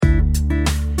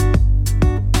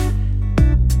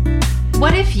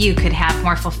you could have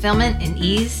more fulfillment and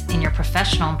ease in your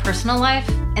professional and personal life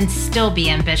and still be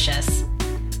ambitious.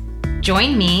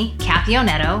 Join me, Kathy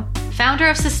Onetto, founder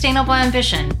of Sustainable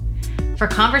Ambition, for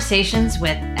conversations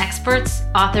with experts,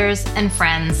 authors, and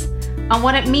friends on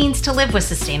what it means to live with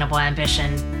sustainable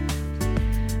ambition.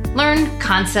 Learn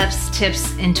concepts,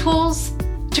 tips, and tools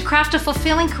to craft a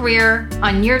fulfilling career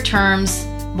on your terms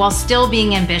while still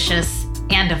being ambitious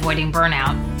and avoiding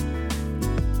burnout.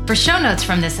 For show notes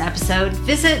from this episode,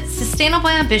 visit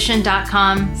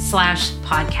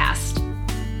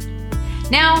sustainableambition.com/podcast.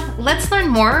 Now, let's learn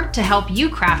more to help you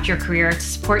craft your career to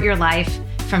support your life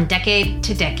from decade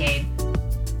to decade.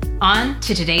 On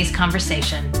to today's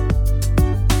conversation.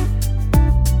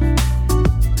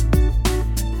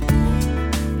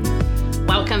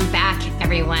 Welcome back,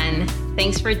 everyone.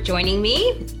 Thanks for joining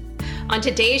me. On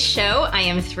today's show, I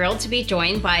am thrilled to be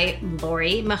joined by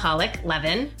Lori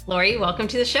Mihalich-Levin. Lori, welcome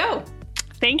to the show.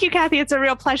 Thank you, Kathy. It's a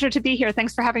real pleasure to be here.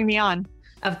 Thanks for having me on.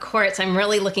 Of course, I'm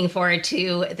really looking forward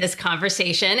to this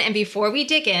conversation. And before we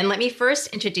dig in, let me first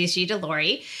introduce you to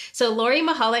Lori. So Lori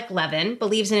Mihalich-Levin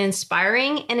believes in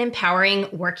inspiring and empowering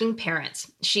working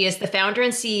parents. She is the founder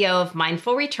and CEO of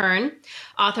Mindful Return,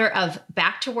 author of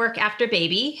Back to Work After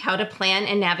Baby, How to Plan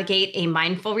and Navigate a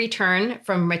Mindful Return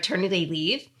from Maternity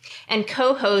Leave, and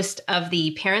co-host of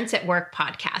the Parents at Work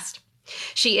podcast.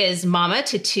 She is mama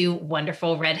to two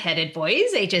wonderful redheaded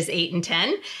boys, ages 8 and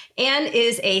 10, and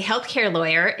is a healthcare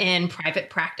lawyer in private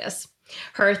practice.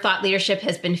 Her thought leadership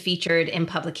has been featured in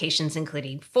publications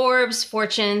including Forbes,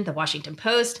 Fortune, The Washington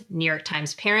Post, New York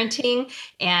Times Parenting,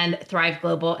 and Thrive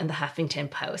Global and The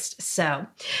Huffington Post. So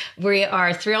we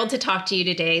are thrilled to talk to you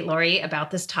today, Lori,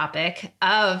 about this topic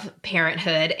of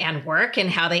parenthood and work and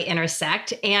how they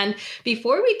intersect. And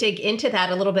before we dig into that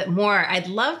a little bit more, I'd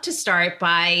love to start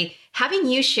by having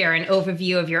you share an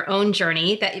overview of your own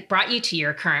journey that brought you to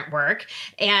your current work.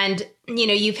 And,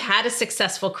 you've had a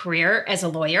successful career as a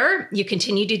lawyer. You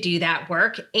continue to do that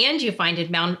work and you find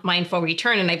mindful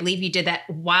return. And I believe you did that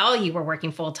while you were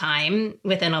working full time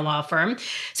within a law firm.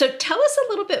 So tell us a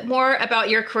little bit more about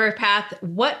your career path.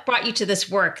 What brought you to this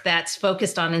work that's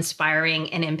focused on inspiring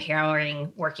and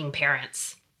empowering working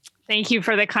parents? Thank you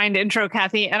for the kind intro,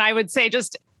 Kathy. And I would say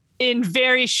just in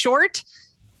very short,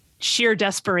 sheer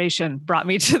desperation brought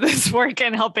me to this work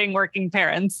and helping working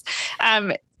parents.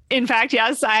 In fact,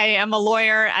 yes, I am a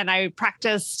lawyer and I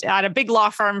practiced at a big law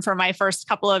firm for my first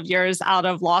couple of years out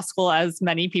of law school, as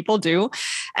many people do.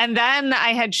 And then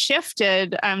I had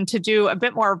shifted to do a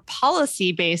bit more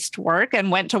policy-based work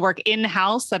and went to work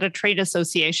in-house at a trade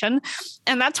association.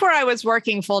 And that's where I was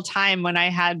working full-time when I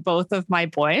had both of my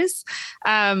boys.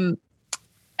 And,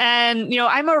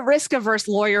 I'm a risk-averse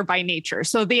lawyer by nature.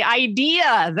 So the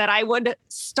idea that I would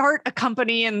start a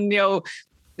company and,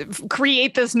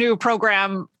 create this new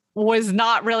program was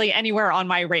not really anywhere on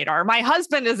my radar. My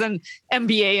husband is an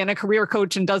MBA and a career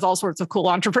coach and does all sorts of cool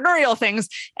entrepreneurial things.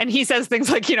 And he says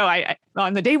things like,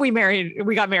 on the day we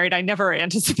got married, I never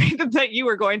anticipated that you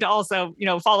were going to also,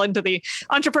 fall into the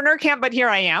entrepreneur camp, but here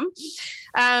I am.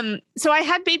 So I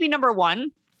had baby number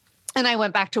one. And I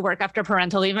went back to work after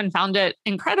parental leave and found it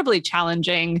incredibly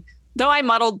challenging, though I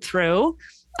muddled through.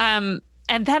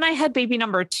 And then I had baby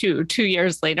number 2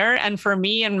 years later. And for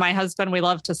me and my husband, we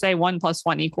love to say 1 +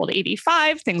 1 =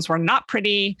 85. Things were not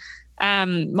pretty.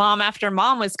 Mom after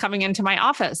mom was coming into my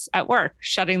office at work,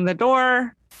 shutting the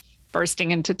door,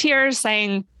 bursting into tears,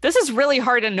 saying, this is really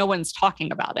hard and no one's talking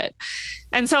about it.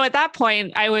 And so at that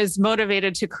point, I was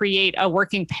motivated to create a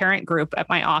working parent group at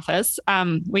my office.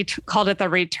 We called it the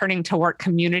Returning to Work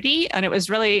Community. And it was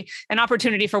really an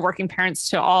opportunity for working parents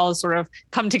to all sort of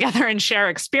come together and share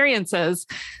experiences.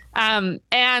 And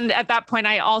at that point,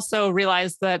 I also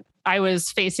realized that I was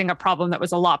facing a problem that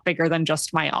was a lot bigger than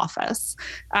just my office.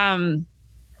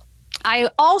 I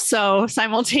also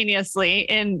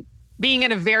simultaneously, being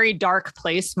in a very dark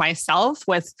place myself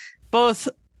with both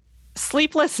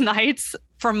sleepless nights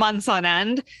for months on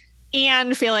end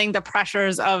and feeling the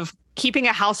pressures of keeping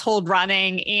a household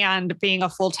running and being a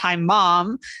full-time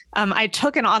mom, I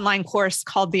took an online course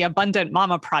called the Abundant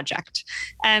Mama Project.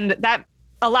 And that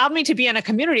allowed me to be in a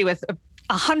community with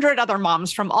 100 other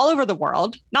moms from all over the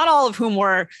world, not all of whom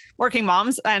were working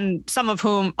moms, and some of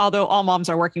whom, although all moms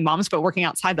are working moms, but working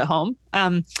outside the home.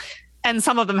 And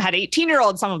some of them had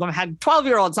 18-year-olds, some of them had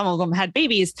 12-year-olds, some of them had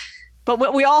babies. But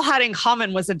what we all had in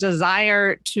common was a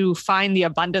desire to find the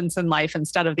abundance in life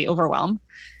instead of the overwhelm.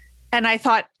 And I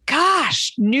thought,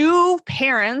 gosh, new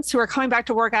parents who are coming back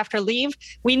to work after leave,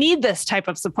 we need this type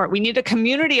of support. We need a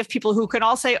community of people who can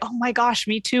all say, oh my gosh,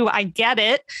 me too, I get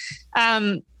it.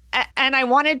 And I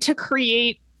wanted to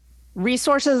create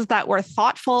resources that were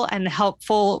thoughtful and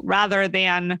helpful rather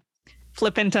than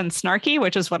flippant and snarky,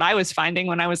 which is what I was finding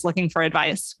when I was looking for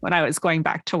advice when I was going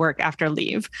back to work after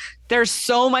leave. There's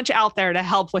so much out there to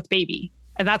help with baby,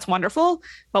 and that's wonderful.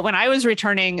 But when I was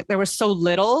returning, there was so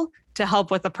little to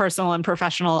help with the personal and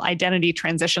professional identity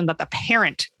transition that the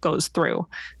parent goes through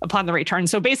upon the return.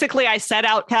 So basically, I set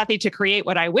out, Kathy, to create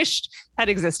what I wished had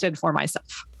existed for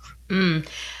myself.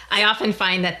 I often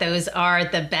find that those are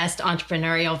the best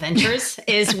entrepreneurial ventures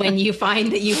is when you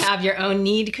find that you have your own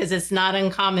need, because it's not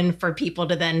uncommon for people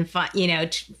to then find,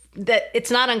 that it's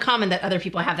not uncommon that other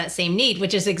people have that same need,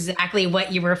 which is exactly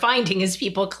what you were finding is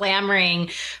people clamoring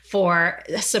for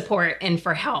support and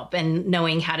for help and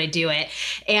knowing how to do it.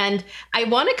 And I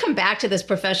want to come back to this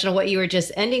professional, what you were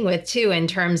just ending with too, in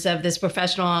terms of this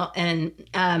professional and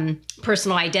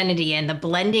personal identity and the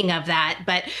blending of that.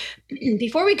 But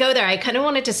before we go there, I kind of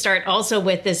wanted to start also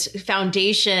with this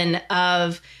foundation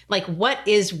of like, what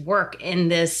is work in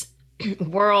this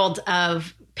world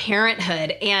of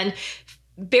parenthood? And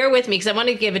bear with me because I want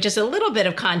to give just a little bit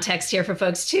of context here for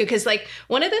folks too. Because like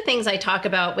one of the things I talk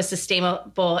about with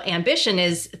sustainable ambition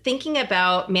is thinking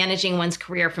about managing one's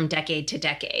career from decade to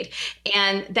decade.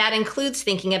 And that includes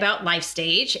thinking about life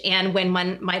stage and when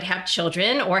one might have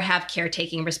children or have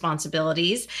caretaking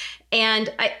responsibilities.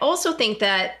 And I also think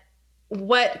that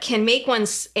what can make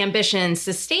one's ambition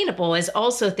sustainable is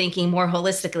also thinking more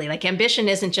holistically. Like ambition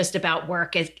isn't just about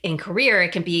work and career.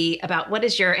 It can be about what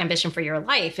is your ambition for your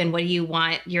life and what do you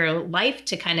want your life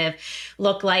to kind of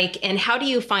look like and how do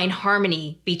you find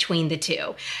harmony between the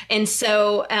two? And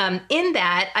so in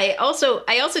that, I also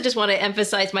just want to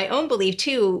emphasize my own belief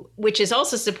too, which is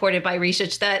also supported by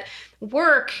research, that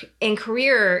work and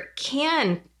career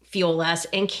can fuel us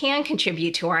and can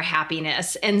contribute to our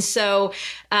happiness. And so,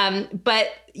 but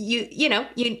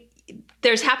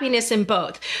there's happiness in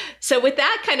both. So with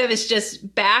that kind of as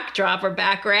just backdrop or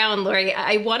background, Lori,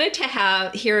 I wanted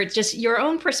to hear just your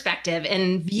own perspective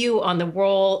and view on the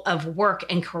role of work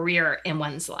and career in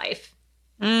one's life.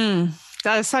 That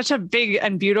is such a big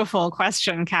and beautiful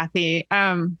question, Kathy.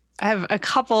 I have a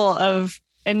couple of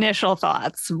initial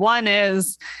thoughts. One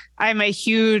is I'm a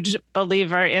huge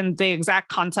believer in the exact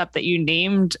concept that you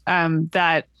named,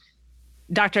 that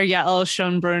Dr. Yael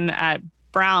Schonbrun at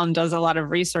Brown does a lot of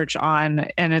research on,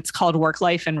 and it's called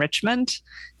work-life enrichment.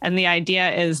 And the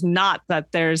idea is not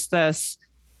that there's this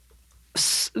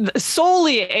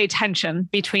solely a tension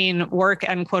between work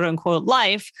and quote unquote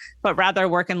life, but rather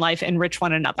work and life enrich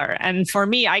one another. And for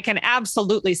me, I can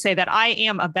absolutely say that I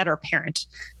am a better parent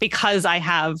because I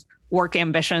have work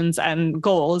ambitions and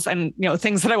goals and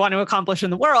things that I want to accomplish in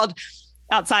the world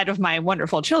outside of my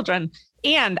wonderful children.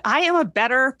 And I am a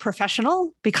better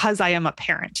professional because I am a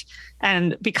parent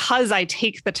and because I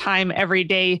take the time every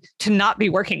day to not be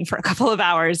working for a couple of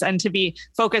hours and to be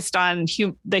focused on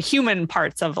the human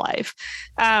parts of life.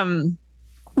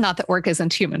 Not that work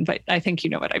isn't human, but I think you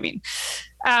know what I mean.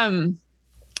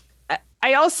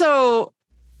 I also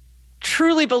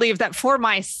truly believe that for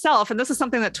myself, and this is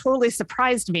something that totally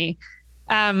surprised me,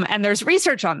 and there's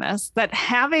research on this, that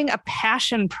having a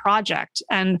passion project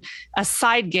and a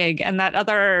side gig and that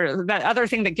other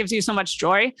thing that gives you so much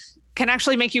joy can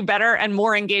actually make you better and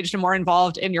more engaged and more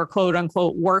involved in your quote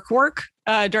unquote work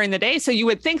during the day. So you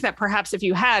would think that perhaps if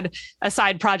you had a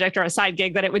side project or a side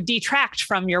gig, that it would detract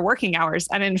from your working hours.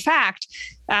 And in fact,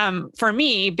 for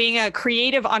me, being a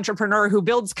creative entrepreneur who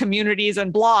builds communities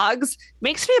and blogs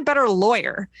makes me a better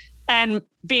lawyer. And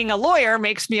being a lawyer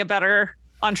makes me a better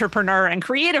entrepreneur and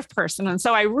creative person. And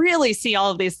so I really see all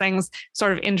of these things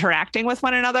sort of interacting with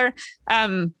one another.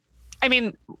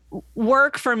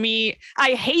 Work for me,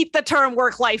 I hate the term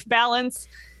work-life balance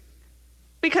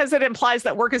because it implies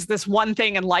that work is this one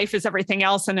thing and life is everything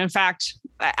else. And in fact,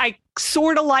 I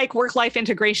sort of like work-life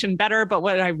integration better, but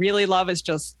what I really love is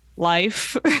just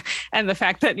life and the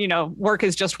fact that, work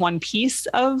is just one piece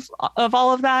of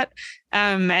all of that.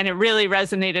 And it really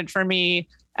resonated for me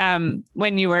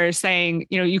when you were saying,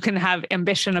 you can have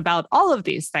ambition about all of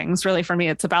these things. Really, for me,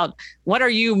 it's about what are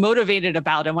you motivated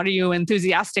about and what are you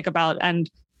enthusiastic about? And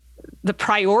the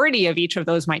priority of each of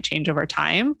those might change over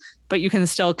time, but you can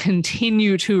still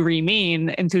continue to remain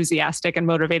enthusiastic and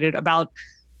motivated about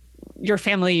your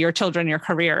family, your children, your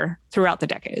career throughout the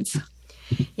decades.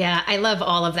 Yeah, I love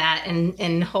all of that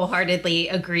and wholeheartedly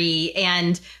agree.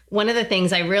 And one of the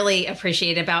things I really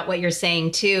appreciate about what you're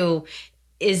saying too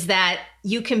is that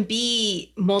you can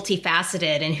be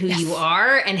multifaceted in who you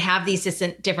are and have these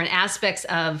different aspects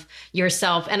of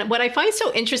yourself. And what I find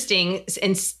so interesting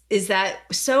is that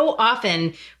so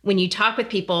often when you talk with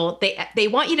people, they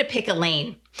want you to pick a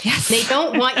lane Yes. They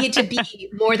don't want you to be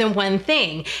more than one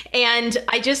thing. And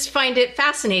I just find it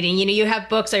fascinating. You have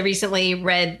books. I recently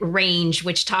read Range,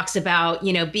 which talks about,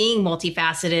 being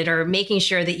multifaceted, or making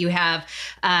sure that you have,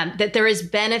 that there is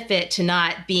benefit to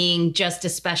not being just a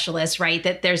specialist, right?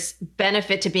 That there's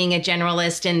benefit to being a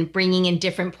generalist and bringing in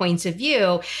different points of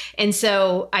view. And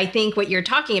so I think what you're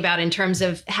talking about in terms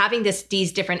of having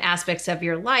these different aspects of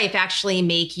your life actually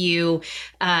make you,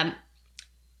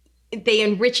 they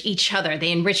enrich each other.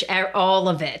 They enrich all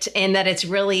of it. And that it's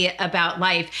really about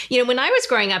life. When I was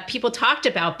growing up, people talked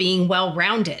about being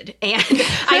well-rounded. And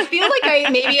I feel like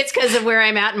maybe it's because of where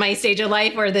I'm at in my stage of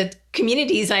life or the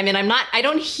communities I'm in. I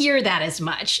don't hear that as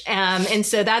much. And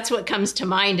so that's what comes to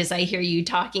mind as I hear you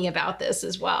talking about this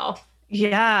as well.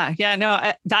 Yeah.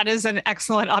 No, that is an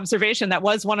excellent observation. That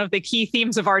was one of the key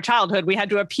themes of our childhood. We had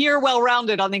to appear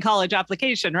well-rounded on the college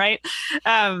application, right?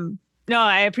 No,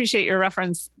 I appreciate your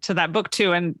reference to that book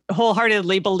too, and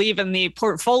wholeheartedly believe in the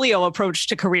portfolio approach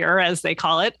to career, as they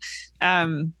call it,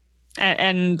 and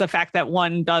the fact that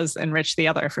one does enrich the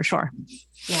other for sure.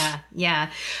 Yeah.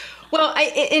 Well,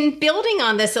 in building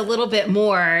on this a little bit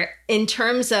more, in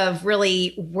terms of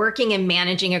really working and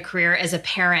managing a career as a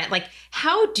parent, like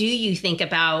how do you think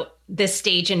about this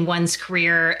stage in one's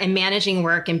career and managing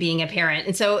work and being a parent?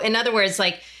 And so, in other words,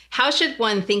 like, how should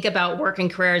one think about work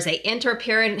and career as they enter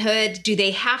parenthood? Do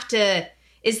they have to,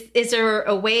 is there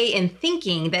a way in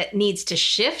thinking that needs to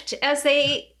shift as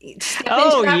they step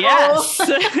into that role?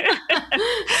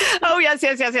 Oh, yes.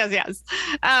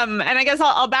 And I guess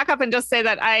I'll back up and just say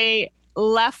that I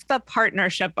left the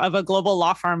partnership of a global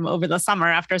law firm over the summer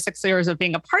after 6 years of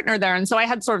being a partner there. And so I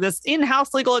had sort of this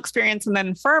in-house legal experience and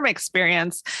then firm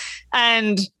experience.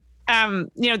 And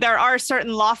there are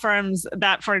certain law firms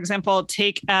that, for example,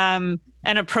 take an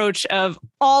approach of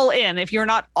all in. If you're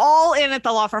not all in at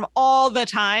the law firm all the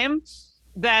time,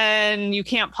 then you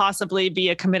can't possibly be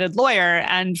a committed lawyer.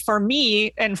 And for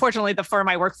me, unfortunately, the firm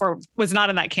I worked for was not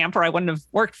in that camp, or I wouldn't have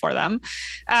worked for them.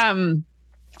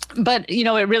 But,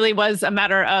 it really was a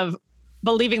matter of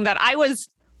believing that I was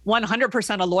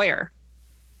 100% a lawyer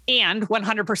and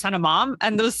 100% a mom.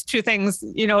 And those two things,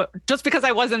 just because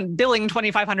I wasn't billing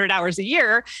 2,500 hours a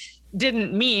year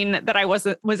didn't mean that I was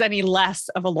any less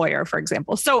of a lawyer, for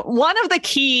example. So one of the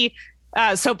key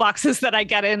soapboxes that I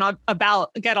get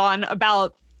on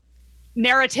about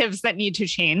narratives that need to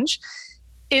change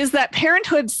is that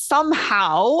parenthood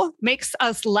somehow makes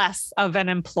us less of an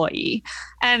employee.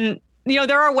 And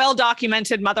there are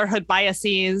well-documented motherhood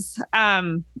biases.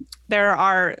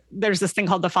 There's this thing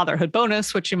called the fatherhood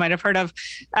bonus, which you might have heard of,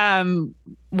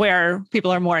 where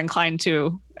people are more inclined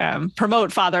to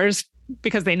promote fathers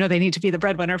because they know they need to be the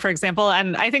breadwinner, for example.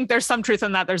 And I think there's some truth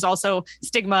in that. There's also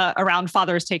stigma around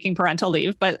fathers taking parental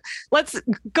leave. But let's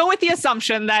go with the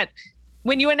assumption that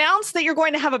when you announce that you're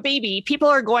going to have a baby, people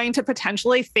are going to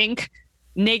potentially think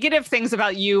negative things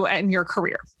about you and your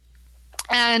career.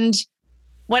 And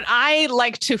what I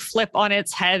like to flip on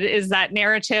its head is that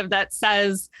narrative that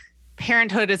says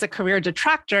parenthood is a career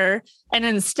detractor, and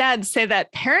instead say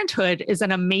that parenthood is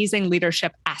an amazing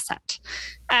leadership asset.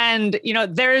 And,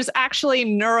 there's actually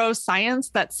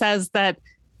neuroscience that says that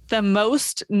the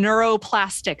most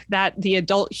neuroplastic that the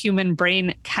adult human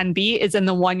brain can be is in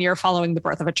the 1 year following the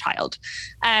birth of a child.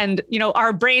 And,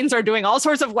 our brains are doing all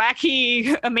sorts of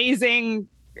wacky, amazing,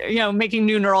 making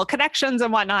new neural connections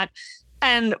and whatnot.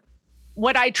 And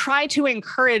what I try to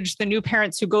encourage the new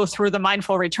parents who go through the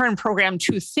Mindful Return program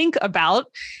to think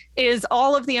about is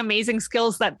all of the amazing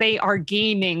skills that they are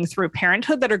gaining through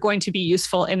parenthood that are going to be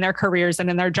useful in their careers and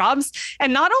in their jobs.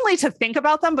 And not only to think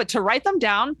about them, but to write them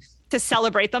down, to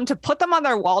celebrate them, to put them on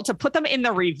their wall, to put them in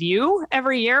the review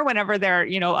every year whenever they're,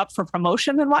 up for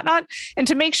promotion and whatnot, and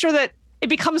to make sure that it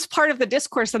becomes part of the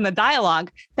discourse and the dialogue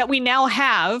that we now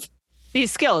have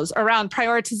these skills around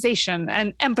prioritization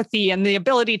and empathy and the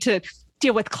ability to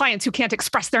deal with clients who can't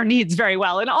express their needs very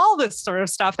well and all this sort of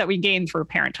stuff that we gain through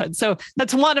parenthood. So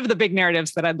that's one of the big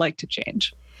narratives that I'd like to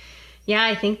change. Yeah,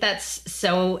 I think that's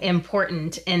so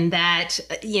important in that,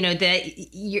 that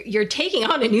you're taking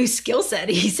on a new skill set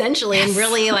essentially, yes. And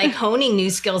really like honing new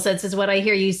skill sets is what I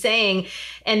hear you saying.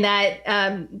 And that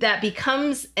that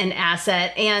becomes an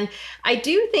asset. And I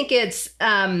do think it's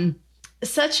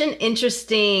such an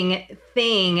interesting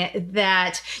thing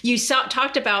that you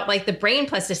talked about, like the brain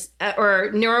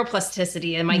or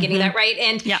neuroplasticity. Am I getting that right?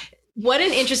 And yeah. What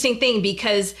an interesting thing,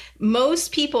 because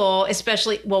most people,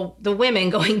 especially, the women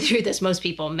going through this, most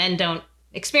people, men don't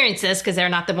experience this because they're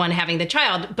not the one having the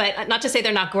child, but not to say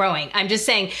they're not growing. I'm just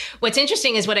saying what's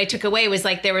interesting is what I took away was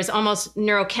like there was almost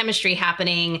neurochemistry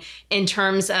happening in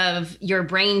terms of your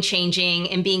brain changing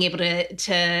and being able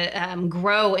to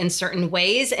grow in certain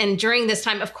ways. And during this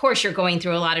time, of course, you're going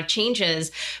through a lot of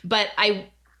changes, but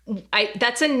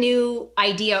that's a new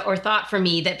idea or thought for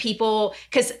me that people,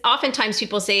 because oftentimes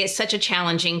people say it's such a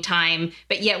challenging time,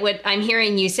 but yet what I'm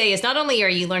hearing you say is not only are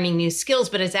you learning new skills,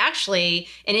 but it's actually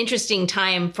an interesting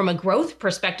time from a growth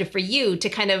perspective for you to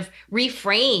kind of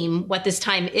reframe what this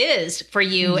time is for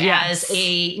you as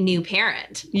a new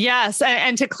parent. Yes.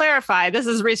 And to clarify, this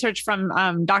is research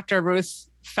from Dr. Ruth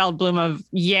Feldblum of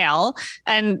Yale,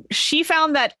 and she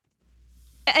found that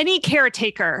any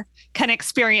caretaker can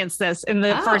experience this in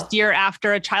the first year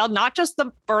after a child, not just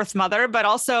the birth mother, but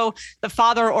also the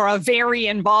father or a very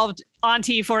involved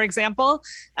auntie, for example,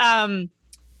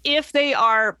 if they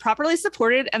are properly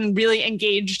supported and really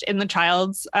engaged in the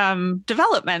child's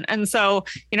development. And so,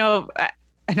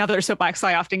 another soapbox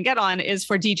I often get on is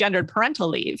for degendered parental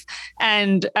leave.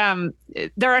 And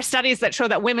there are studies that show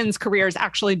that women's careers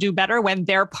actually do better when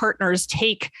their partners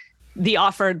take the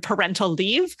offered parental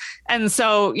leave. And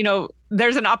so,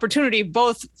 there's an opportunity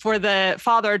both for the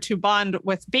father to bond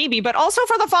with baby, but also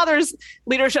for the father's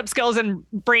leadership skills and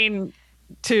brain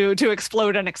to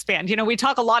explode and expand. We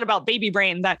talk a lot about baby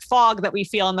brain, that fog that we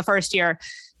feel in the first year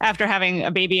after having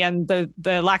a baby and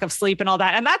the lack of sleep and all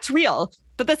that. And that's real.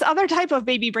 But this other type of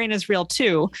baby brain is real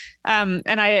too. And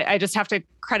I just have to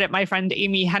credit my friend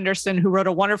Amy Henderson, who wrote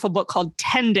a wonderful book called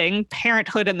Tending: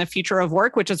 Parenthood and the Future of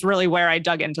Work, which is really where I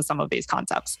dug into some of these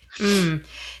concepts.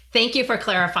 Thank you for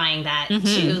clarifying that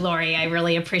too, Lori. I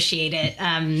really appreciate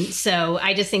it. So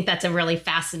I just think that's a really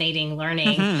fascinating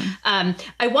learning.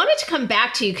 I wanted to come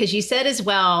back to you because you said as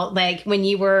well, like when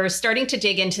you were starting to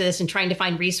dig into this and trying to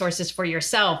find resources for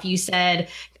yourself, you said,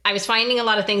 I was finding a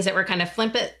lot of things that were kind of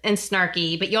flippant and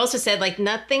snarky, but you also said like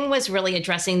nothing was really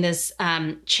addressing this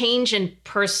change in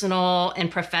personal and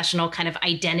professional kind of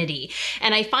identity.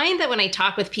 And I find that when I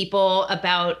talk with people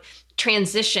about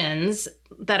transitions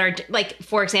that are like,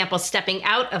 for example, stepping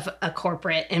out of a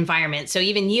corporate environment. So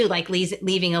even you like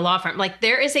leaving a law firm, like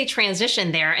there is a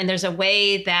transition there and there's a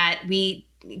way that we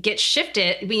get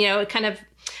shifted, it kind of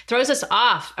throws us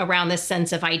off around this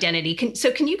sense of identity.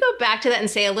 Can you go back to that and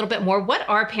say a little bit more? What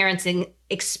are parents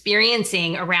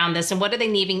experiencing around this and what are they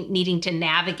needing to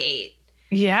navigate?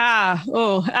 Yeah.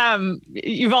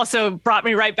 You've also brought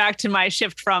me right back to my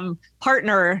shift from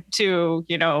partner to,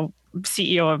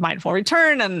 CEO of Mindful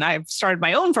Return. And I've started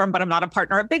my own firm, but I'm not a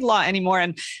partner at Big Law anymore.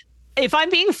 And if I'm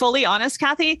being fully honest,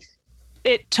 Kathy,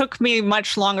 it took me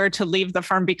much longer to leave the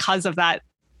firm because of that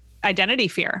identity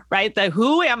fear, right?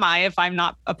 Who am I if I'm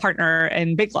not a partner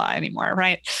in Big Law anymore,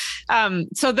 right?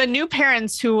 So the new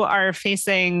parents who are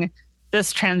facing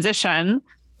this transition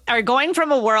are going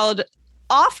from a world,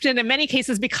 often in many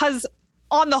cases, because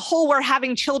on the whole, we're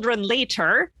having children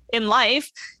later in life,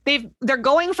 they're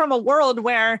going from a world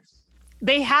where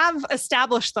they have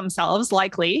established themselves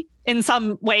likely in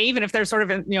some way, even if they're sort of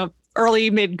in,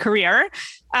 early mid-career,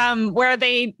 where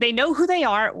they know who they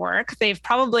are at work. They've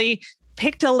probably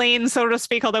picked a lane, so to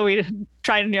speak, although we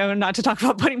try not to talk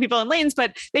about putting people in lanes,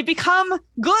 but they become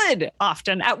good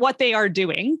often at what they are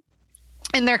doing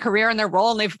in their career and their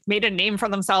role, and they've made a name for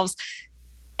themselves.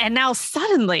 And now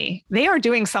suddenly they are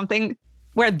doing something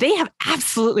where they have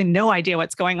absolutely no idea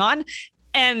what's going on.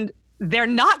 And they're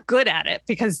not good at it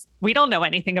because we don't know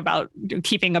anything about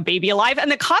keeping a baby alive.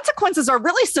 And the consequences are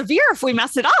really severe if we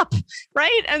mess it up,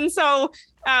 right? And so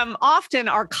often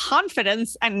our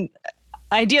confidence and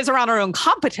ideas around our own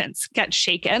competence get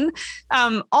shaken.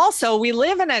 Also, we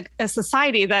live in a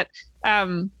society that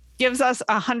gives us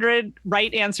 100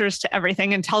 right answers to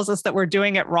everything and tells us that we're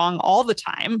doing it wrong all the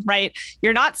time, right?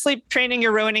 You're not sleep training,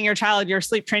 you're ruining your child. You're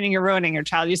sleep training, you're ruining your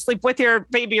child. You sleep with your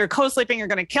baby, you're co-sleeping, you're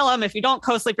going to kill him. If you don't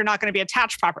co-sleep, you're not going to be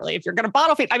attached properly. If you're going to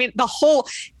bottle feed,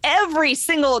 every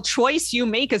single choice you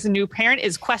make as a new parent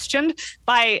is questioned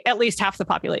by at least half the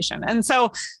population. And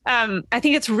so I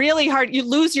think it's really hard. You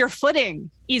lose your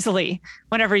footing easily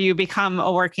whenever you become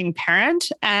a working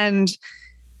parent. And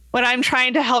what I'm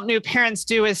trying to help new parents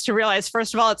do is to realize,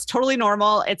 first of all, it's totally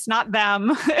normal. It's not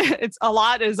them. It's a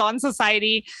lot is on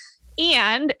society.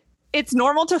 And it's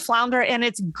normal to flounder, and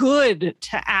it's good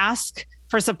to ask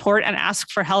for support and ask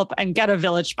for help and get a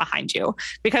village behind you.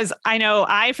 Because I know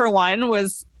I, for one,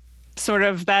 was sort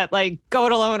of that go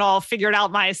it alone, I'll figure it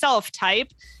out myself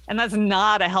type. And that's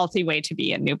not a healthy way to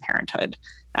be in new parenthood.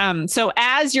 So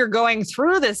as you're going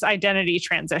through this identity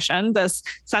transition, this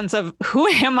sense of who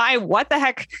am I? What the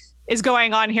heck is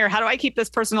going on here? How do I keep this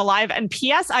person alive? And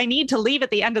P.S., I need to leave at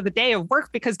the end of the day of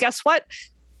work because guess what?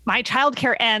 My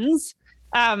childcare ends.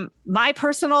 My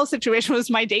personal situation was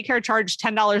my daycare charged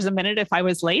 $10 a minute if I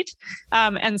was late.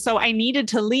 And so I needed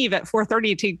to leave at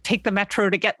 4:30 to take the metro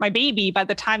to get my baby by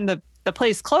the time the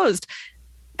place closed.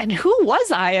 And who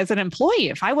was I as an employee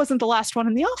if I wasn't the last one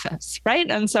in the office, right?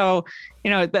 And so,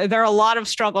 there are a lot of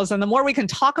struggles. And the more we can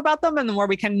talk about them and the more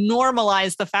we can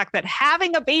normalize the fact that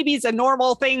having a baby is a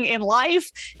normal thing in life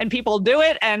and people do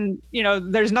it. And,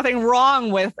 there's nothing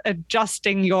wrong with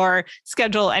adjusting your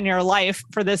schedule and your life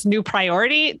for this new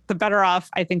priority, the better off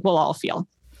I think we'll all feel.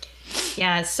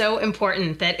 Yeah, it's so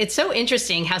important that it's so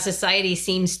interesting how society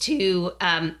seems to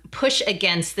push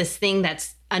against this thing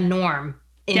that's a norm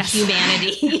in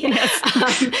humanity.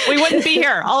 We wouldn't be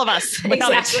here, all of us,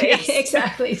 without exactly, it. Yes.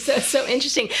 Exactly. So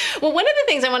interesting. Well, one of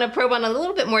the things I want to probe on a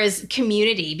little bit more is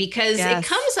community, because it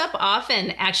comes up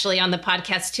often actually on the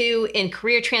podcast too, in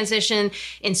career transition,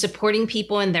 in supporting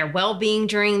people in their well-being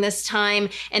during this time.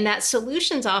 And that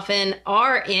solutions often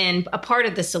are a part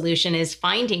of the solution is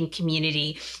finding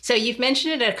community. So you've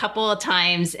mentioned it a couple of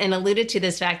times and alluded to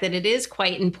this fact that it is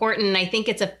quite important. And I think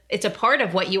it's a part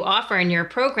of what you offer in your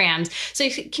programs. So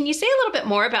can you say a little bit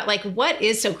more about what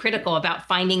is so critical about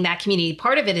finding that community?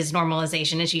 Part of it is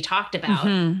normalization, as you talked about.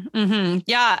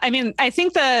 Yeah. I mean, I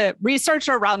think the research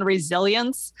around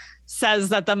resilience says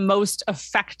that the most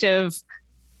effective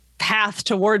path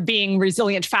toward being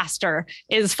resilient faster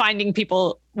is finding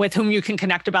people with whom you can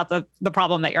connect about the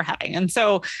problem that you're having. And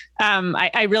so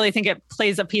I really think it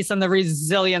plays a piece in the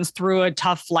resilience through a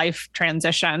tough life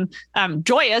transition,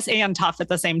 joyous and tough at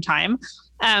the same time.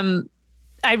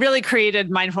 I really created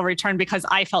Mindful Return because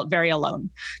I felt very alone,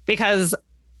 because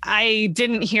I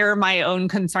didn't hear my own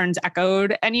concerns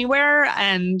echoed anywhere.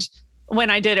 And when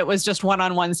I did, it was just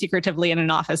one-on-one secretively in an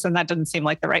office, and that didn't seem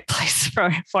like the right place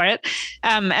for it.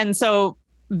 And so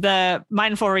the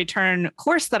Mindful Return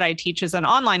course that I teach is an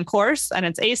online course, and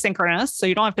it's asynchronous. So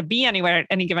you don't have to be anywhere at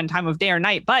any given time of day or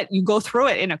night, but you go through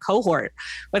it in a cohort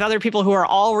with other people who are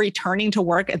all returning to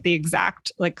work at the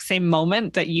exact same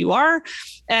moment that you are.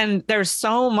 And there's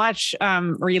so much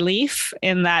relief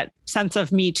in that sense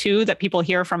of me too, that people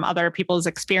hear from other people's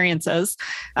experiences.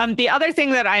 The other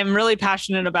thing that I'm really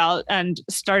passionate about and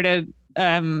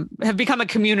have become a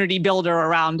community builder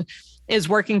around is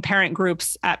working parent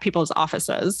groups at people's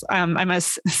offices. I'm a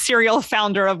serial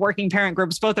founder of working parent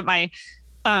groups, both at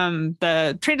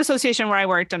the trade association where I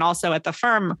worked and also at the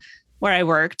firm where I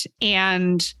worked.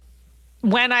 And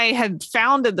when I had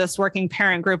founded this working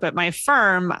parent group at my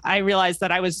firm, I realized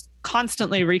that I was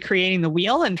constantly recreating the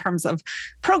wheel in terms of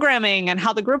programming and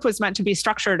how the group was meant to be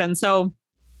structured. And so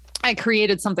I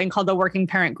created something called the Working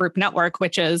Parent Group Network,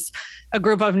 which is a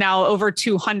group of now over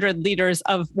 200 leaders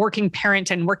of working parent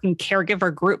and working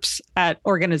caregiver groups at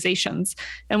organizations.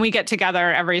 And we get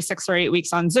together every 6 or 8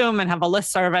 weeks on Zoom and have a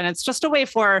listserv. And it's just a way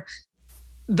for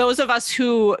those of us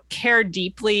who care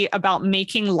deeply about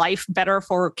making life better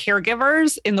for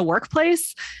caregivers in the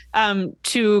workplace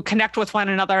to connect with one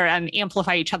another and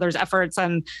amplify each other's efforts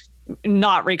and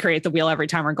not recreate the wheel every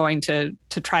time we're going to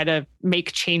try to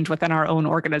make change within our own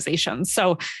organizations.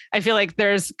 So I feel like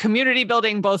there's community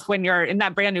building both when you're in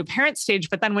that brand new parent stage,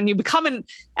 but then when you become an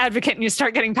advocate and you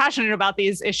start getting passionate about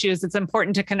these issues, it's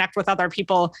important to connect with other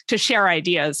people to share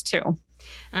ideas too.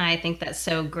 I think that's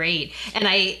so great. And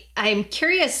I'm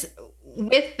curious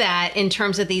with that in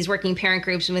terms of these working parent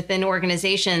groups within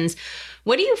organizations,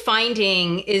 what are you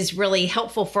finding is really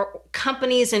helpful for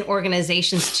companies and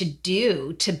organizations to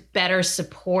do to better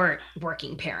support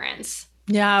working parents?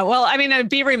 Yeah, well, I mean, I'd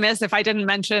be remiss if I didn't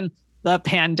mention the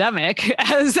pandemic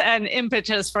as an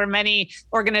impetus for many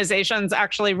organizations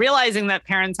actually realizing that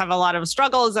parents have a lot of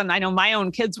struggles. And I know my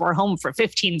own kids were home for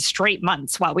 15 straight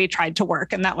months while we tried to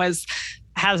work, and that was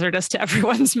hazardous to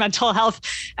everyone's mental health.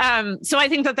 So I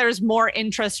think that there's more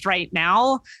interest right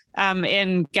now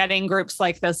in getting groups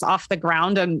like this off the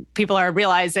ground, and people are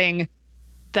realizing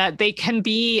that they can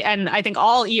be, and I think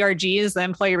all ERGs, the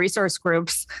employee resource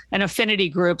groups and affinity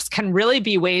groups, can really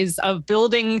be ways of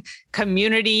building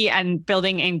community and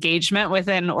building engagement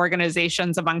within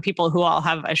organizations among people who all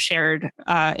have a shared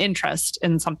interest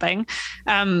in something.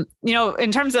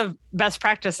 In terms of best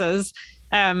practices,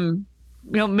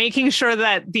 making sure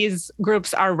that these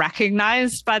groups are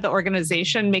recognized by the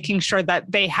organization, making sure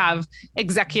that they have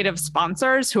executive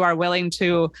sponsors who are willing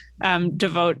to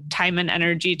devote time and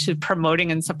energy to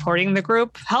promoting and supporting the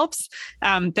group helps.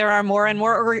 There are more and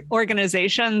more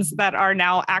organizations that are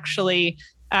now actually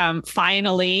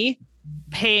finally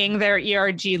paying their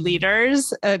ERG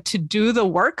leaders to do the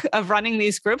work of running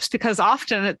these groups, because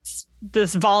often it's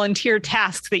this volunteer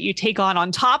task that you take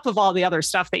on top of all the other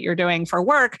stuff that you're doing for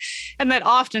work, and that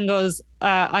often goes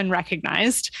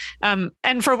unrecognized.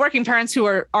 And for working parents who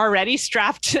are already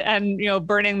strapped and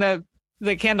burning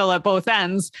the candle at both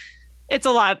ends, it's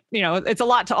a lot. It's a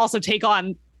lot to also take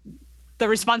on the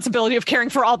responsibility of caring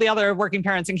for all the other working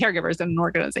parents and caregivers in an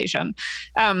organization.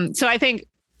 So I think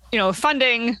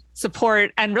funding,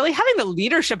 support, and really having the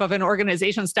leadership of an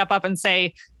organization step up and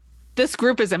say, this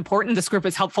group is important. This group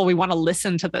is helpful. We want to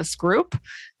listen to this group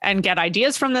and get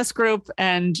ideas from this group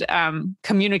and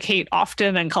communicate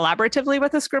often and collaboratively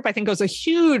with this group, I think goes a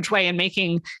huge way in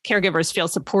making caregivers feel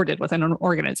supported within an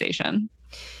organization.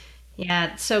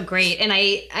 Yeah, so great. And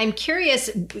I'm curious,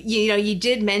 you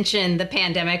did mention the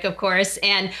pandemic, of course,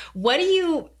 and what do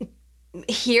you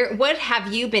hear? What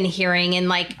have you been hearing? And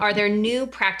are there new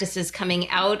practices coming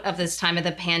out of this time of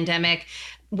the pandemic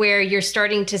where you're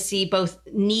starting to see both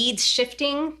needs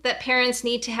shifting that parents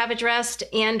need to have addressed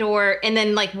and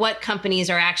then what companies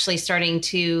are actually starting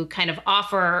to kind of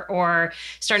offer or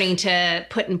starting to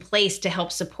put in place to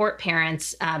help support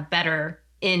parents better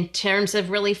in terms of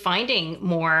really finding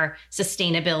more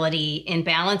sustainability in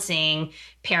balancing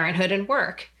parenthood and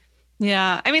work?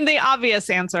 Yeah. I mean, the obvious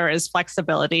answer is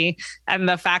flexibility, and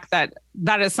the fact that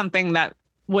that is something that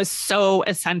was so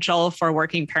essential for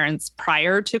working parents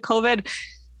prior to COVID.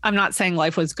 I'm not saying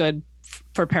life was good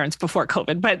for parents before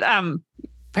COVID, but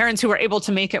parents who were able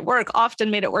to make it work often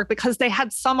made it work because they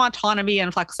had some autonomy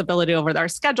and flexibility over their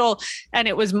schedule. And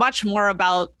it was much more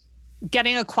about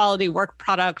getting a quality work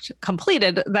product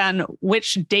completed than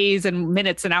which days and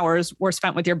minutes and hours were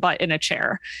spent with your butt in a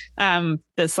chair.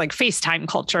 This FaceTime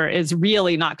culture is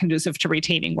really not conducive to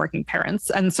retaining working parents.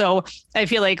 And so I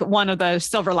feel like one of the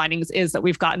silver linings is that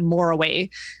we've gotten more away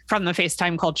from the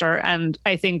FaceTime culture. And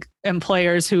I think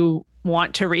employers who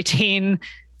want to retain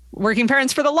working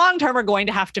parents for the long term are going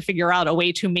to have to figure out a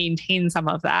way to maintain some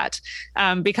of that,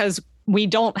 because we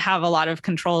don't have a lot of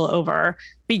control over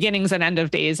beginnings and end of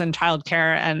days and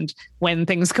childcare and when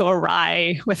things go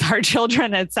awry with our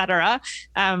children, et cetera.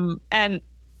 And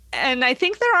I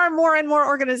think there are more and more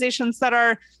organizations that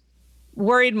are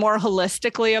worried more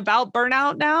holistically about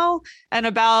burnout now and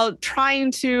about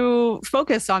trying to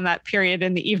focus on that period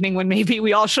in the evening when maybe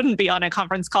we all shouldn't be on a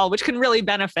conference call, which can really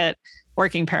benefit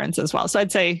working parents as well. So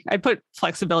I'd say I put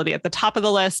flexibility at the top of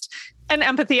the list, and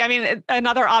empathy. I mean,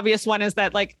 another obvious one is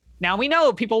that now we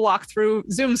know people walk through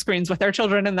Zoom screens with their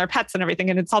children and their pets and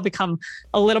everything, and it's all become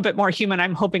a little bit more human.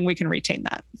 I'm hoping we can retain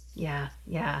that. Yeah.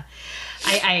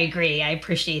 I agree. I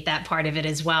appreciate that part of it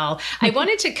as well. I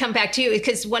wanted to come back to you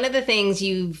because one of the things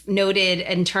you've noted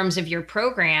in terms of your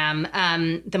program,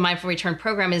 the Mindful Return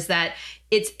program, is that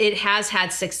it has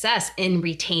had success in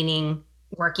retaining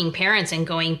working parents and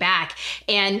going back.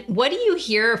 And what do you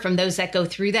hear from those that go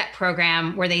through that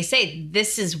program where they say,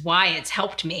 this is why it's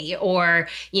helped me? Or,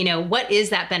 what is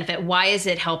that benefit? Why is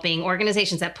it helping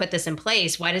organizations that put this in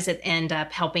place? Why does it end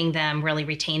up helping them really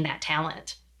retain that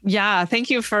talent? Yeah, thank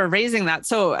you for raising that.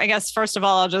 So I guess, first of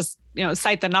all, I'll just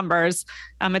cite the numbers.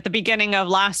 At the beginning of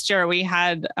last year, we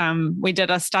did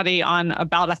a study on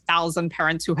about 1,000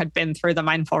 parents who had been through the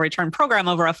Mindful Return program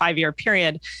over a 5-year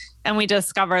period. And we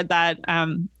discovered that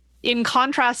in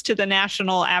contrast to the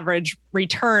national average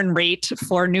return rate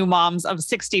for new moms of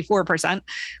 64%,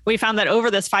 we found that over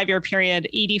this 5-year period,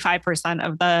 85%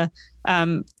 of the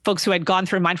folks who had gone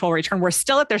through Mindful Return were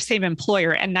still at their same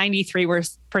employer, and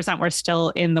 93% were still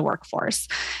in the workforce.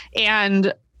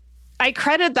 And I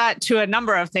credit that to a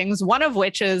number of things, one of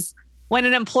which is when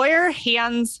an employer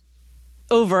hands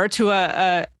over to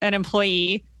an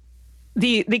employee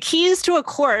the keys to a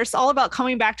course all about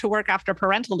coming back to work after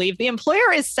parental leave, the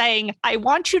employer is saying, I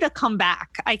want you to come back.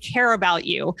 I care about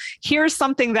you. Here's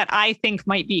something that I think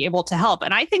might be able to help.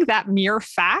 And I think that mere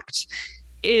fact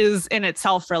is in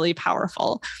itself really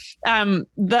powerful.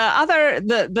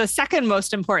 The second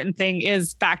most important thing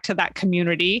is back to that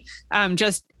community.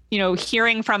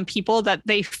 Hearing from people that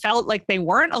they felt like they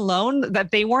weren't alone,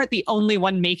 that they weren't the only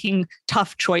one making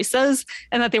tough choices,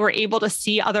 and that they were able to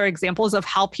see other examples of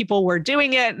how people were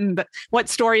doing it and what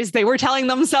stories they were telling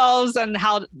themselves and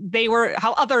how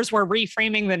others were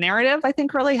reframing the narrative, I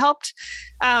think really helped.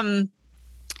 And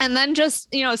then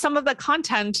just, some of the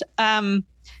content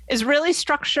is really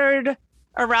structured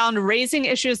around raising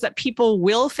issues that people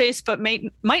will face, but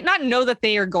might not know that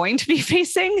they are going to be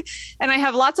facing. And I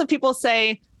have lots of people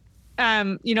say,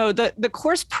 the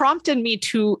course prompted me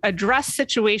to address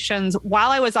situations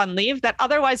while I was on leave that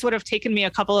otherwise would have taken me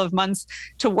a couple of months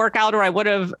to work out, or I would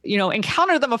have,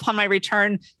 encountered them upon my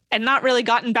return and not really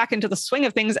gotten back into the swing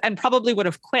of things and probably would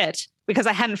have quit because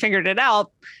I hadn't figured it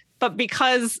out. But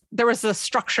because there was a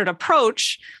structured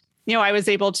approach, I was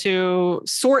able to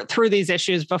sort through these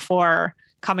issues before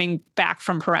coming back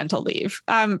from parental leave.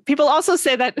 People also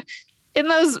say that in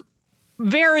those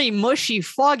very mushy,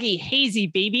 foggy, hazy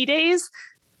baby days,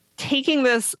 taking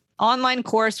this online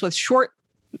course with short,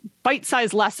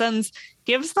 bite-sized lessons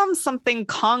gives them something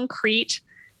concrete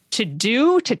to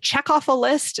do, to check off a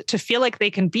list, to feel like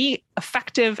they can be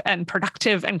effective and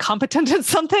productive and competent at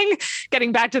something,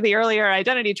 getting back to the earlier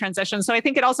identity transition. So I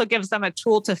think it also gives them a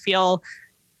tool to feel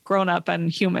grown up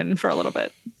and human for a little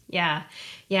bit. Yeah.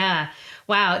 Yeah.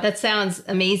 Wow. That sounds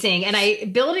amazing.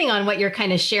 And building on what you're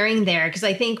kind of sharing there, because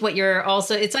I think what you're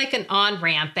also, it's like an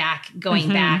on-ramp back, going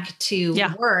back to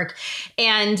work.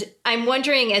 And I'm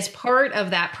wondering, as part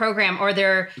of that program, are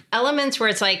there elements where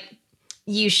it's like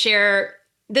you share,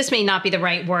 this may not be the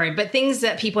right word, but things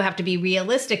that people have to be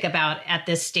realistic about at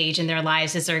this stage in their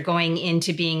lives as they're going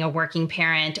into being a working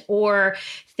parent, or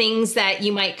things that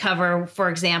you might cover, for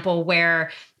example,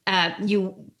 where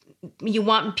you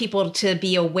want people to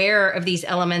be aware of these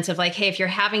elements of like, hey, if you're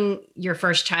having your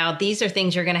first child, these are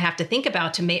things you're going to have to think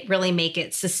about to really make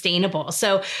it sustainable.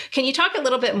 So can you talk a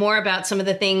little bit more about some of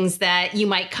the things that you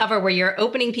might cover where you're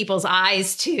opening people's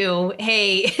eyes to,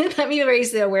 hey, let me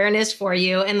raise the awareness for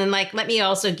you. And then let me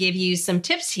also give you some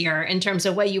tips here in terms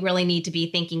of what you really need to be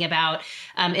thinking about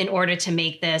in order to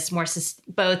make this more,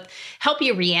 both help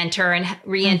you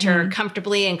re-enter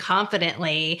comfortably and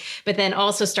confidently, but then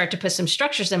also start to put some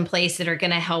structures in place that are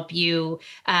going to help you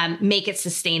make it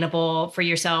sustainable for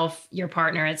yourself, your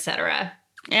partner, et cetera.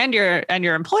 And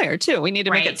your employer too. We need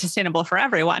to make it sustainable for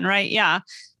everyone, right? Yeah.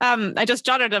 I just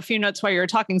jotted a few notes while you were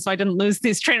talking, so I didn't lose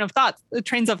these trains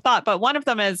of thought. But one of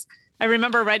them is, I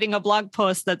remember writing a blog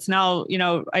post that's now,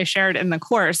 I shared in the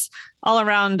course, all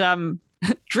around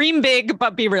dream big,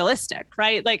 but be realistic,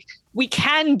 right? Like, we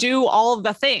can do all of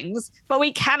the things, but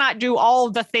we cannot do all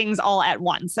of the things all at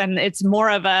once. And it's more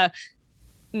of a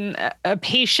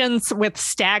patience with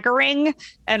staggering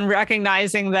and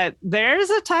recognizing that there's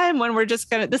a time when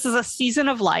this is a season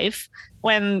of life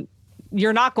when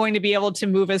you're not going to be able to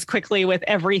move as quickly with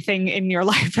everything in your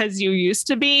life as you used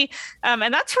to be.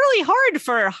 And that's really hard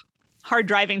for hard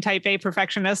driving type A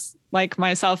perfectionists like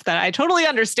myself, that I totally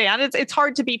understand. It's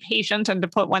hard to be patient and to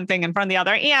put one thing in front of the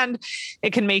other, and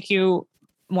it can make you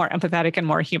more empathetic and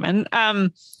more human.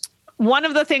 One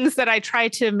of the things that I try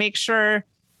to make sure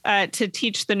to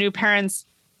teach the new parents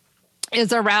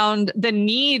is around the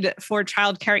need for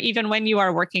childcare, even when you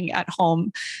are working at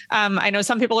home. I know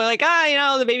some people are like,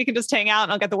 the baby can just hang out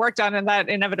and I'll get the work done. And that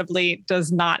inevitably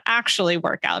does not actually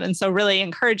work out. And so really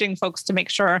encouraging folks to make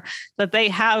sure that they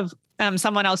have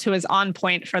someone else who is on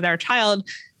point for their child.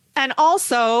 And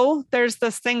also there's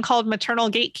this thing called maternal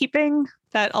gatekeeping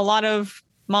that a lot of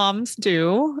moms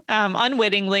do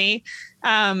unwittingly,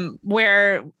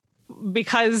 where,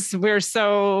 because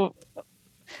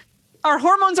our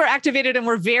hormones are activated and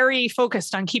we're very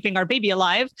focused on keeping our baby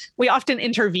alive, we often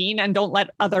intervene and don't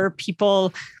let other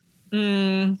people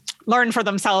learn for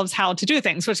themselves how to do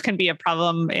things, which can be a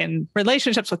problem in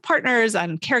relationships with partners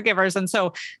and caregivers. And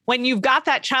so when you've got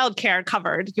that childcare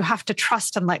covered, you have to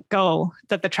trust and let go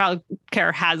that the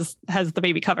childcare has the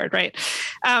baby covered, right?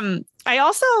 I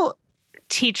also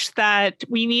teach that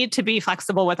we need to be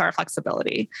flexible with our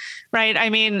flexibility, right? I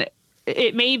mean,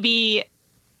 it may be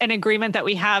an agreement that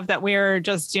we have that we're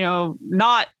just,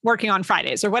 not working on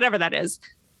Fridays or whatever that is.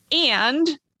 And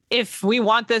if we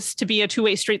want this to be a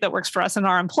two-way street that works for us and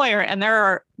our employer, and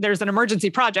there's an emergency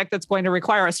project that's going to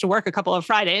require us to work a couple of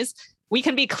Fridays, we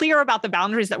can be clear about the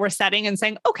boundaries that we're setting and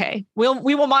saying, okay,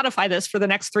 we will modify this for the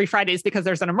next 3 Fridays because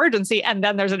there's an emergency. And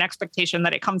then there's an expectation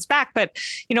that it comes back. But,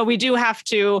 we do have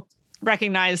to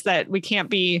recognize that we can't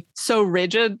be so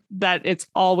rigid that it's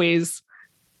always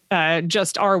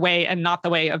just our way and not the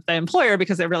way of the employer,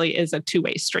 because it really is a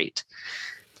two-way street.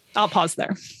 I'll pause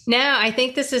there. No, I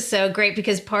think this is so great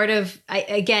because part of,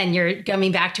 again, you're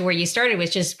coming back to where you started,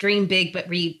 which is dream big, but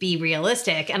be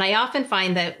realistic. And I often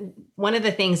find that one of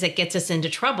the things that gets us into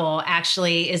trouble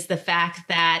actually is the fact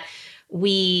that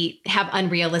we have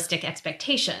unrealistic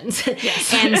expectations.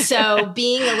 Yes. And so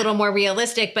being a little more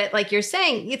realistic, but like you're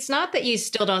saying, it's not that you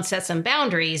still don't set some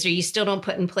boundaries or you still don't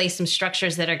put in place some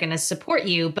structures that are going to support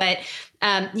you, but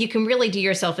you can really do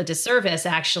yourself a disservice,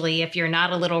 actually, if you're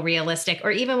not a little realistic, or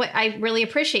even what I really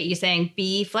appreciate you saying,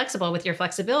 be flexible with your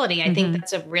flexibility. I think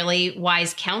that's a really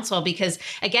wise counsel because,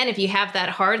 again, if you have that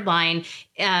hard line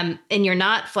and you're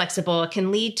not flexible, it can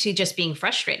lead to just being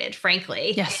frustrated,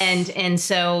 frankly. Yes. And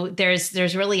so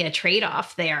there's really a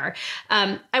trade-off there.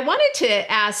 I wanted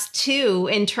to ask, too,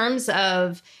 in terms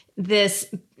of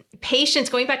this patience,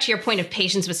 going back to your point of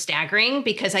patience with staggering,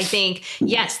 because I think,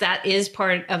 yes, that is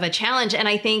part of a challenge. And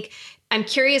I think I'm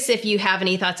curious if you have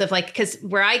any thoughts of like, because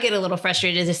where I get a little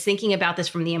frustrated is thinking about this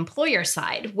from the employer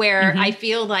side, where I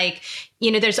feel like,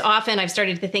 there's often I've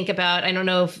started to think about, I don't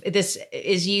know if this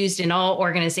is used in all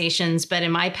organizations, but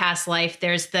in my past life,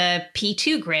 there's the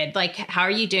P2 grid. Like, how are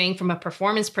you doing from a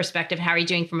performance perspective? How are you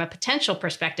doing from a potential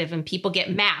perspective? And people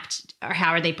get mapped. Or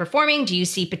how are they performing? Do you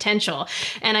see potential?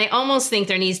 And I almost think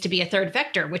there needs to be a third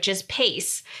vector, which is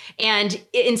pace. And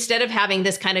instead of having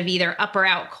this kind of either up or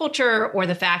out culture, or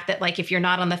the fact that like, if you're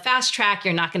not on the fast track,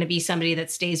 you're not going to be somebody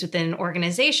that stays within an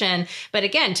organization. But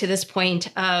again, to this point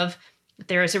of,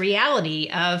 there is a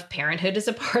reality of parenthood is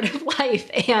a part of life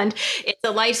and it's a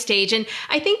life stage. And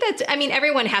I think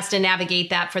everyone has to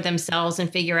navigate that for themselves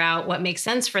and figure out what makes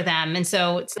sense for them. And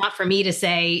so it's not for me to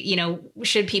say,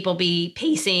 should people be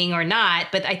pacing or not?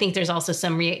 But I think there's also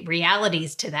some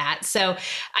realities to that. So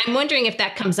I'm wondering if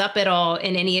that comes up at all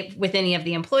with any of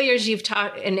the employers you've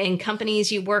talked and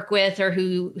companies you work with or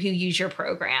who use your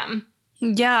program.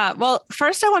 Yeah. Well,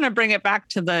 first I want to bring it back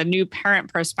to the new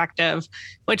parent perspective,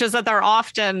 which is that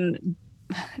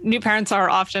new parents are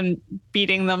often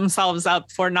beating themselves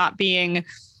up for not being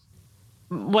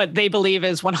what they believe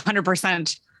is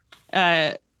 100%,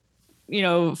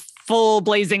 full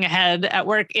blazing ahead at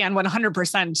work and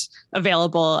 100%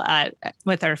 available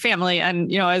with their family.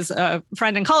 And, as a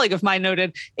friend and colleague of mine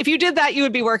noted, if you did that, you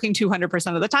would be working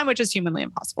 200% of the time, which is humanly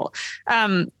impossible.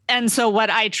 And so what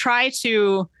I try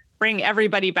to bring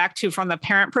everybody back to from the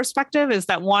parent perspective is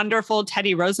that wonderful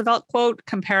Teddy Roosevelt quote,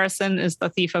 "Comparison is the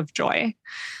thief of joy."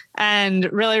 And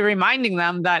really reminding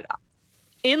them that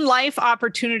in life,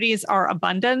 opportunities are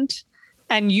abundant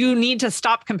and you need to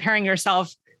stop comparing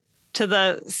yourself to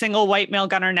the single white male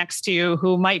gunner next to you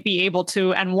who might be able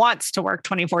to and wants to work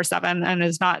 24/7 and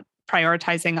is not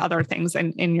prioritizing other things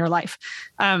in your life.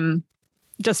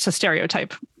 Just to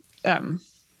stereotype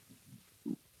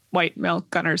white male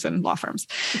gunners in law firms,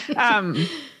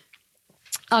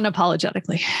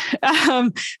 unapologetically.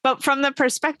 But from the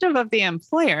perspective of the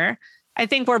employer, I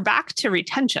think we're back to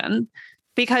retention,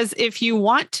 because if you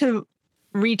want to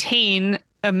retain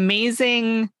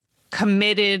amazing,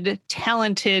 committed,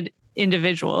 talented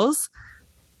individuals,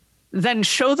 then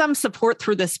show them support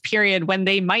through this period when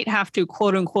they might have to,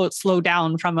 quote unquote, slow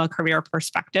down from a career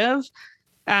perspective.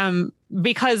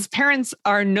 Because parents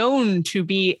are known to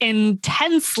be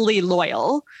intensely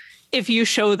loyal if you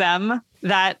show them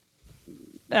that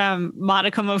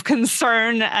modicum of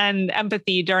concern and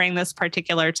empathy during this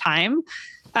particular time.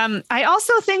 I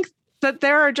also think that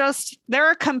there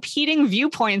are competing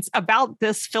viewpoints about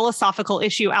this philosophical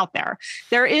issue out there.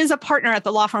 There is a partner at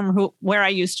the law firm where I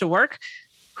used to work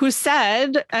who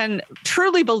said and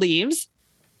truly believes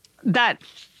that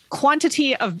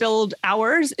quantity of billed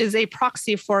hours is a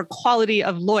proxy for quality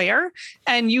of lawyer,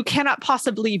 and you cannot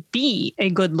possibly be a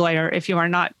good lawyer if you are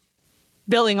not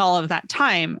billing all of that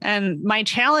time. And my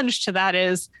challenge to that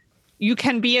is you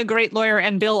can be a great lawyer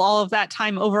and bill all of that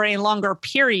time over a longer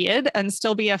period and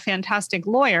still be a fantastic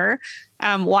lawyer.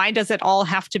 Why does it all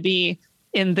have to be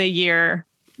in the year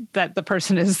that the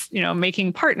person is,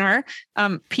 making partner?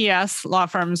 P.S. Law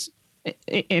firms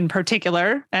in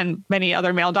particular, and many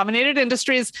other male-dominated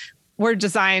industries, were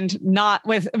designed not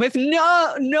with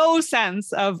no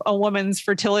sense of a woman's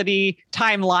fertility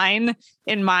timeline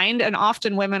in mind. And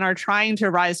often women are trying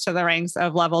to rise to the ranks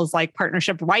of levels like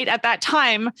partnership right at that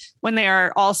time when they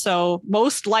are also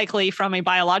most likely, from a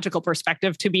biological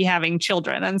perspective, to be having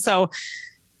children. And so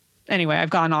anyway,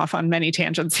 I've gone off on many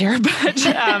tangents here, but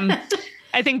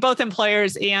I think both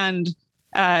employers and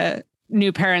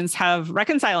new parents have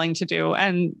reconciling to do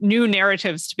and new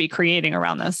narratives to be creating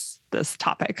around this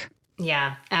topic.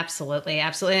 Yeah, absolutely.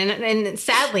 Absolutely. And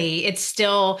sadly, it's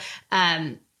still,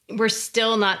 we're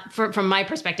still not, from my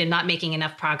perspective, not making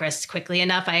enough progress quickly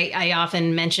enough. I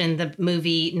often mention the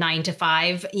movie 9 to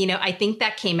 5. I think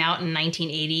that came out in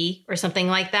 1980 or something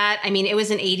like that. I mean, it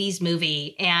was an 80s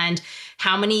movie, and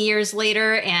how many years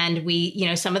later, and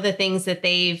some of the things that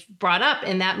they've brought up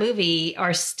in that movie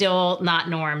are still not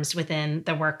norms within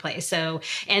the workplace. So,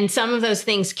 and some of those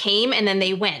things came and then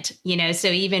they went, so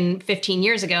even 15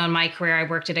 years ago in my career, I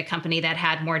worked at a company that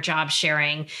had more job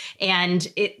sharing, and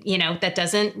it, that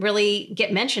doesn't really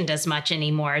get mentioned as much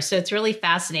anymore. So it's really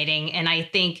fascinating. And I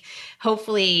think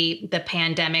hopefully the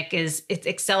pandemic it's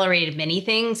accelerated many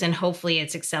things, and hopefully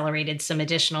it's accelerated some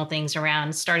additional things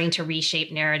around starting to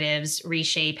reshape narratives,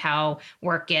 reshape how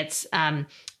work gets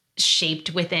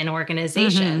shaped within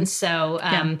organizations. So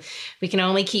we can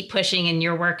only keep pushing, and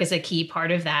your work is a key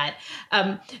part of that.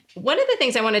 One of the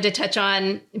things I wanted to touch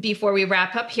on before we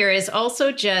wrap up here is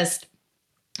also just,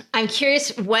 I'm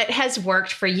curious what has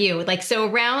worked for you. Like, so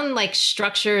around like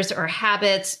structures or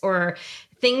habits or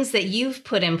things that you've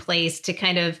put in place to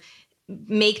kind of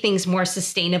make things more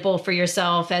sustainable for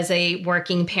yourself as a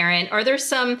working parent. Are there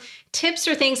some tips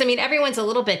or things? I mean, everyone's a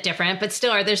little bit different, but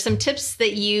still, are there some tips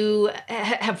that you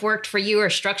have worked for you or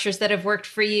structures that have worked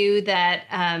for you that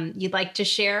you'd like to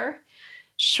share?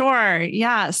 Sure.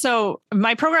 Yeah. So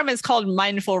my program is called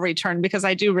Mindful Return because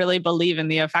I do really believe in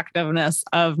the effectiveness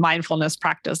of mindfulness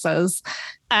practices.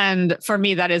 And for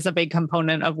me, that is a big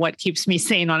component of what keeps me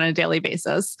sane on a daily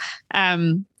basis.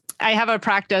 I have a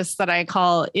practice that I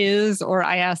call IS or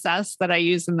ISS that I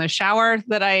use in the shower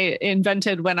that I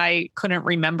invented when I couldn't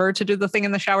remember to do the thing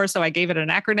in the shower. So I gave it an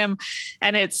acronym,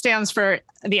 and it stands for,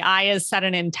 the I is set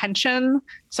an intention.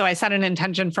 So I set an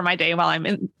intention for my day while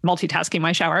I'm multitasking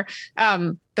my shower.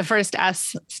 The first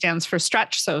S stands for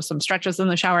stretch. So some stretches in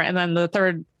the shower. And then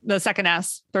the second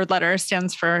S, third letter,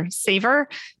 stands for savor,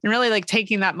 and really like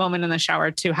taking that moment in the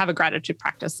shower to have a gratitude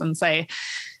practice and say,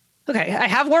 okay, I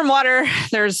have warm water.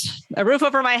 There's a roof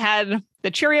over my head.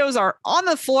 The Cheerios are on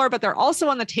the floor, but they're also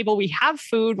on the table. We have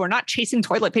food. We're not chasing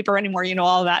toilet paper anymore. You know,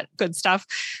 all that good stuff.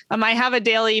 I have a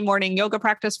daily morning yoga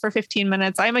practice for 15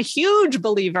 minutes. I'm a huge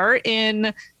believer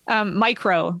in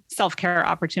micro self-care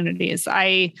opportunities.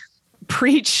 I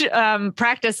preach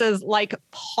practices like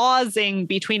pausing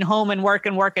between home and work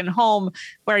and home,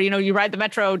 where, you know, you ride the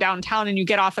metro downtown and you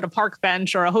get off at a park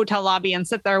bench or a hotel lobby and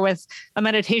sit there with a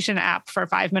meditation app for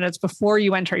 5 minutes before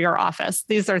you enter your office.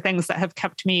 These are things that have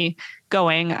kept me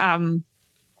going.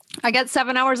 I get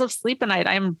 7 hours of sleep a night.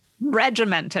 I'm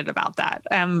regimented about that.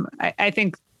 I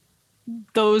think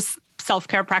those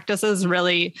self-care practices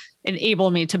really enable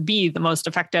me to be the most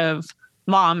effective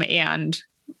mom and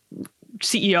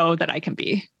CEO that I can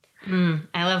be.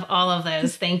 I love all of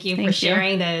those. Thank you for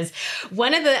sharing those.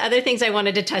 One of the other things I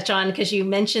wanted to touch on, because you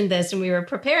mentioned this when we were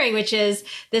preparing, which is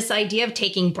this idea of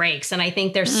taking breaks. And I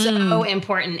think they're so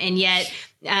important. And yet,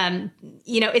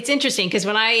 you know, it's interesting because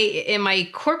in my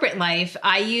corporate life,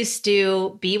 I used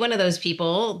to be one of those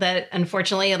people that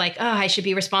unfortunately like, oh, I should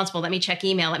be responsible. Let me check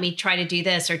email. Let me try to do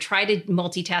this or try to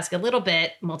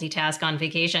multitask on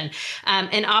vacation.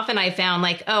 And often I found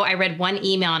like, oh, I read one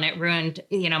email and it ruined,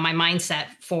 you know, my mindset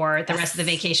for the rest of the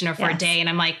vacation or for a day. And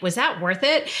I'm like, was that worth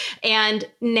it? And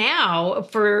now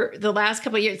for the last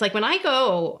couple of years, like when I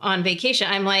go on vacation,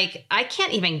 I'm like, I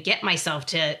can't even get myself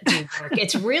to do work.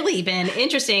 It's really been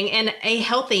interesting and a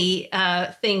healthy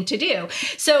thing to do.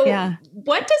 So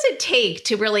what does it take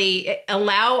to really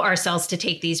allow ourselves to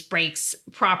take these breaks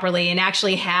properly and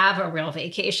actually have a real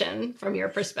vacation from your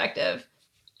perspective?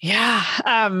 Yeah.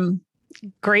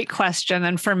 Great question.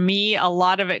 And for me, a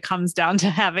lot of it comes down to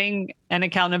having an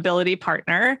accountability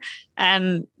partner.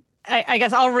 And I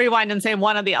guess I'll rewind and say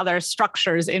one of the other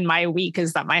structures in my week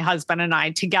is that my husband and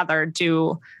I together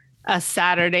do a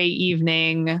Saturday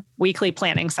evening weekly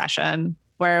planning session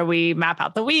where we map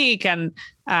out the week and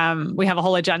we have a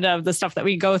whole agenda of the stuff that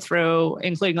we go through,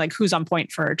 including like who's on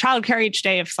point for childcare each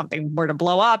day, if something were to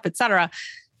blow up, et cetera.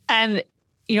 And,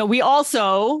 you know, we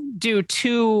also do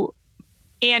 2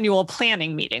 annual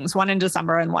planning meetings, one in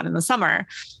December and one in the summer.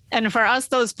 And for us,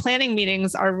 those planning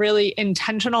meetings are really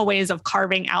intentional ways of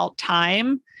carving out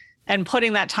time and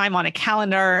putting that time on a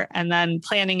calendar and then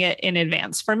planning it in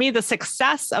advance. For me, the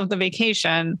success of the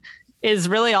vacation is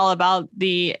really all about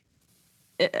the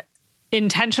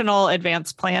intentional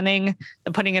advanced planning,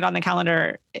 the putting it on the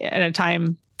calendar at a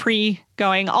time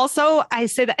pre-going. Also, I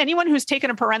say that anyone who's taken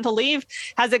a parental leave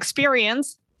has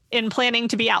experience in planning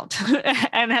to be out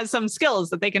and has some skills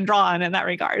that they can draw on in that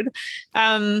regard.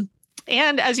 And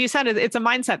as you said, it's a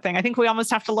mindset thing. I think we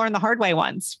almost have to learn the hard way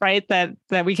once, right? That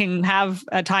we can have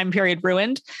a time period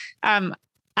ruined.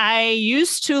 I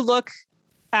used to look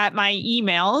at my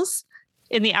emails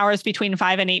in the hours between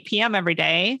 5 and 8 p.m. every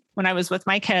day when I was with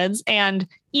my kids. And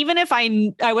even if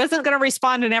I wasn't going to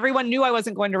respond and everyone knew I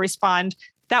wasn't going to respond,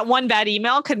 that one bad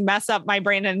email could mess up my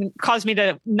brain and cause me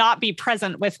to not be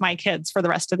present with my kids for the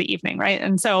rest of the evening. Right.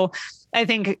 And so I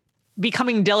think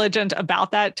becoming diligent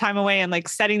about that time away and like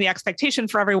setting the expectation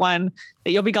for everyone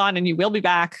that you'll be gone and you will be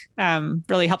back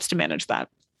really helps to manage that.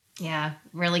 Yeah,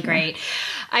 really great.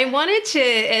 I wanted to,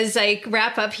 as I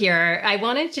wrap up here, I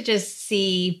wanted to just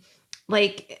see,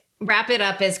 like, wrap it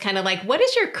up as kind of like, what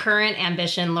is your current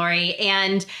ambition, Lori?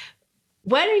 And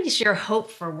what is your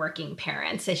hope for working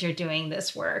parents as you're doing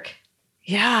this work?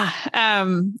 Yeah,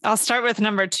 I'll start with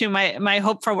number 2. My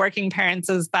hope for working parents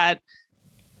is that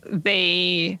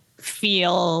they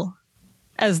feel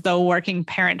as though working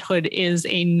parenthood is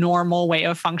a normal way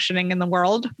of functioning in the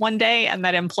world one day, and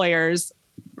that employers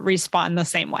respond the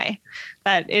same way,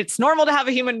 that it's normal to have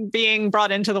a human being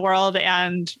brought into the world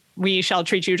and we shall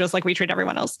treat you just like we treat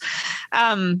everyone else.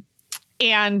 And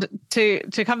to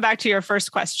come back to your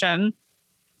first question,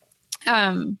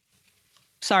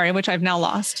 sorry, which I've now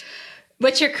lost.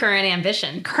 What's your current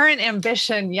ambition? Current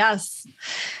ambition, yes.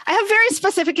 I have very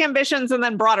specific ambitions and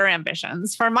then broader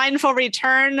ambitions. For Mindful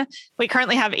Return, we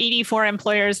currently have 84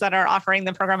 employers that are offering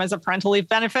the program as a parental leave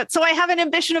benefit. So I have an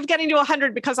ambition of getting to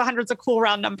 100 because 100 is a cool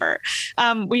round number.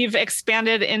 We've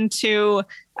expanded into...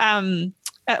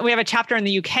 we have a chapter in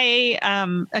the UK,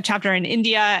 a chapter in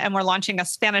India, and we're launching a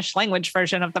Spanish language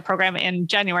version of the program in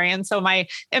January. And so my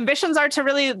ambitions are to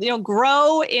really,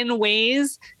 grow in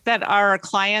ways that our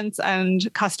clients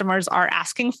and customers are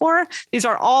asking for. These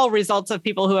are all results of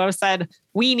people who have said,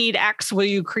 we need X, will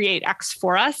you create X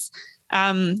for us?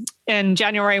 In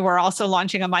January, we're also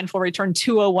launching a Mindful Return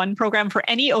 201 program for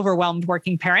any overwhelmed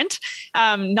working parent,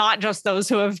 not just those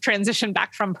who have transitioned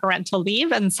back from parental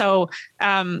leave. And so,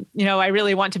 I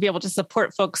really want to be able to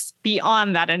support folks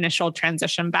beyond that initial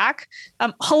transition back.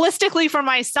 Holistically for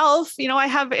myself, I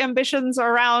have ambitions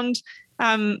around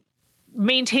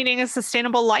maintaining a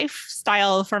sustainable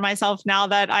lifestyle for myself now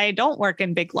that I don't work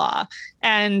in big law,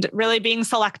 and really being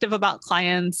selective about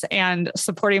clients and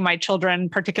supporting my children,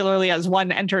 particularly as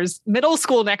one enters middle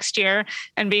school next year,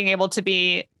 and being able to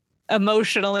be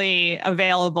emotionally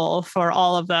available for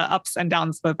all of the ups and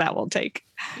downs that will take.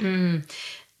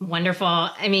 Wonderful.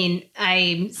 I mean,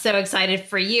 I'm so excited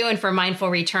for you and for Mindful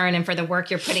Return and for the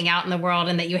work you're putting out in the world,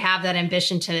 and that you have that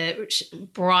ambition to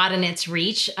broaden its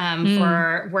reach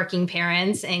for working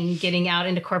parents and getting out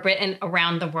into corporate and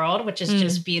around the world, which is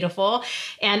just beautiful.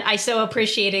 And I so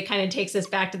appreciate it. Kind of takes us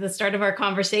back to the start of our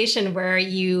conversation where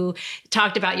you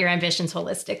talked about your ambitions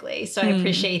holistically. So I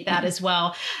appreciate that as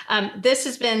well. This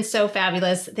has been so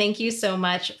fabulous. Thank you so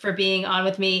much for being on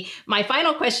with me. My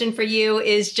final question for you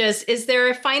is there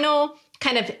a final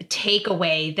kind of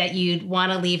takeaway that you'd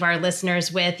want to leave our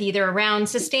listeners with, either around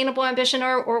sustainable ambition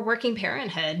or working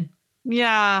parenthood?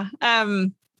 Yeah.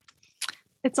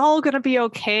 It's all going to be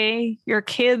okay. Your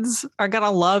kids are going to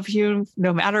love you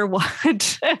no matter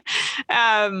what.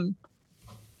 And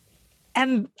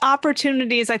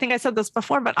opportunities, I think I said this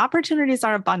before, but opportunities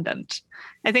are abundant.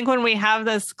 I think when we have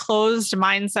this closed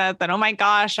mindset that, oh my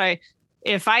gosh,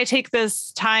 if I take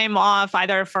this time off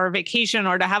either for vacation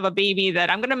or to have a baby, that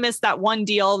I'm going to miss that one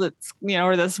deal that's,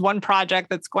 or this one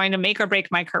project that's going to make or break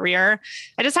my career.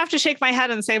 I just have to shake my head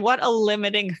and say, what a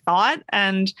limiting thought.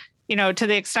 And, to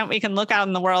the extent we can look out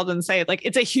in the world and say, like,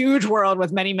 it's a huge world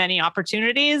with many, many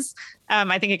opportunities.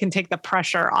 I think it can take the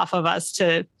pressure off of us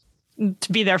to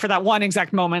be there for that one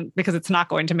exact moment, because it's not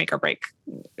going to make or break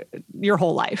your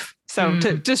whole life. So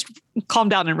to just calm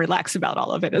down and relax about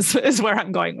all of it is where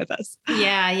I'm going with this.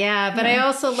 Yeah. But I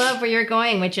also love where you're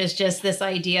going, which is just this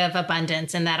idea of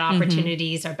abundance and that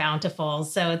opportunities are bountiful.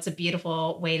 So it's a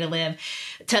beautiful way to live,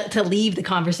 to leave the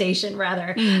conversation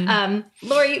rather.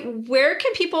 Lori, where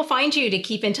can people find you to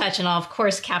keep in touch? And I'll of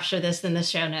course capture this in the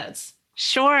show notes.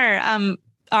 Sure.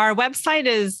 Our website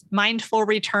is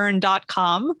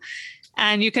mindfulreturn.com,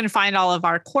 and you can find all of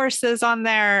our courses on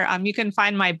there. You can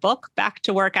find my book, Back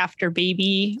to Work After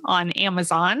Baby, on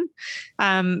Amazon.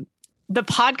 The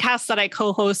podcast that I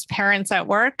co-host, Parents at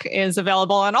Work, is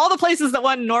available on all the places that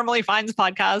one normally finds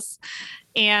podcasts.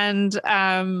 And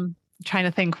trying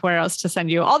to think where else to send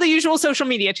you. All the usual social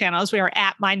media channels. We are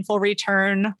at Mindful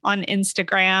Return on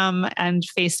Instagram and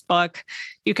Facebook.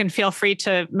 You can feel free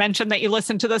to mention that you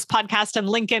listen to this podcast and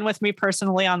link in with me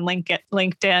personally on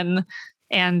LinkedIn.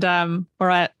 And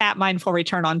we're at Mindful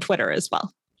Return on Twitter as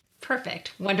well.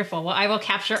 Perfect. Wonderful. Well, I will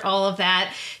capture all of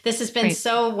that. This has been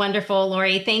so wonderful,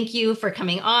 Lori. Thank you for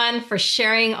coming on, for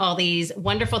sharing all these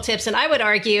wonderful tips. And I would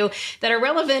argue that are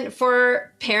relevant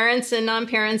for parents and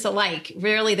non-parents alike.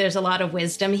 Really, there's a lot of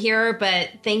wisdom here, but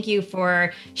thank you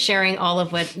for sharing all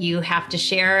of what you have to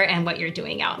share and what you're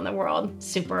doing out in the world.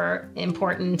 Super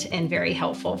important and very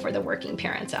helpful for the working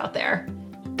parents out there.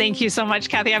 Thank you so much,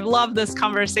 Kathy. I've loved this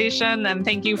conversation, and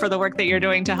thank you for the work that you're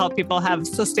doing to help people have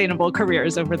sustainable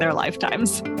careers over their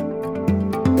lifetimes.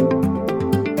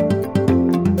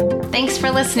 Thanks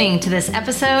for listening to this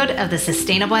episode of the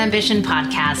Sustainable Ambition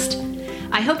Podcast.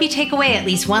 I hope you take away at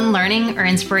least one learning or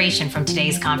inspiration from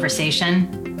today's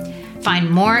conversation. Find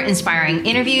more inspiring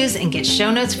interviews and get show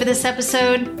notes for this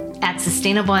episode at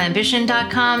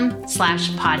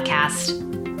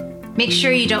sustainableambition.com/podcast. Make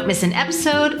sure you don't miss an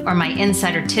episode or my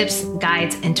insider tips,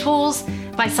 guides, and tools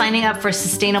by signing up for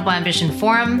Sustainable Ambition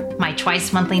Forum, my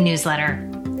twice monthly newsletter.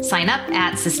 Sign up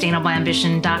at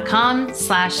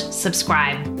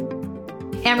sustainableambition.com/subscribe.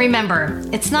 And remember,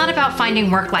 it's not about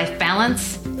finding work-life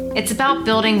balance. It's about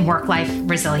building work-life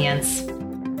resilience.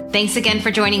 Thanks again for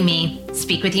joining me.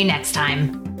 Speak with you next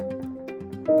time.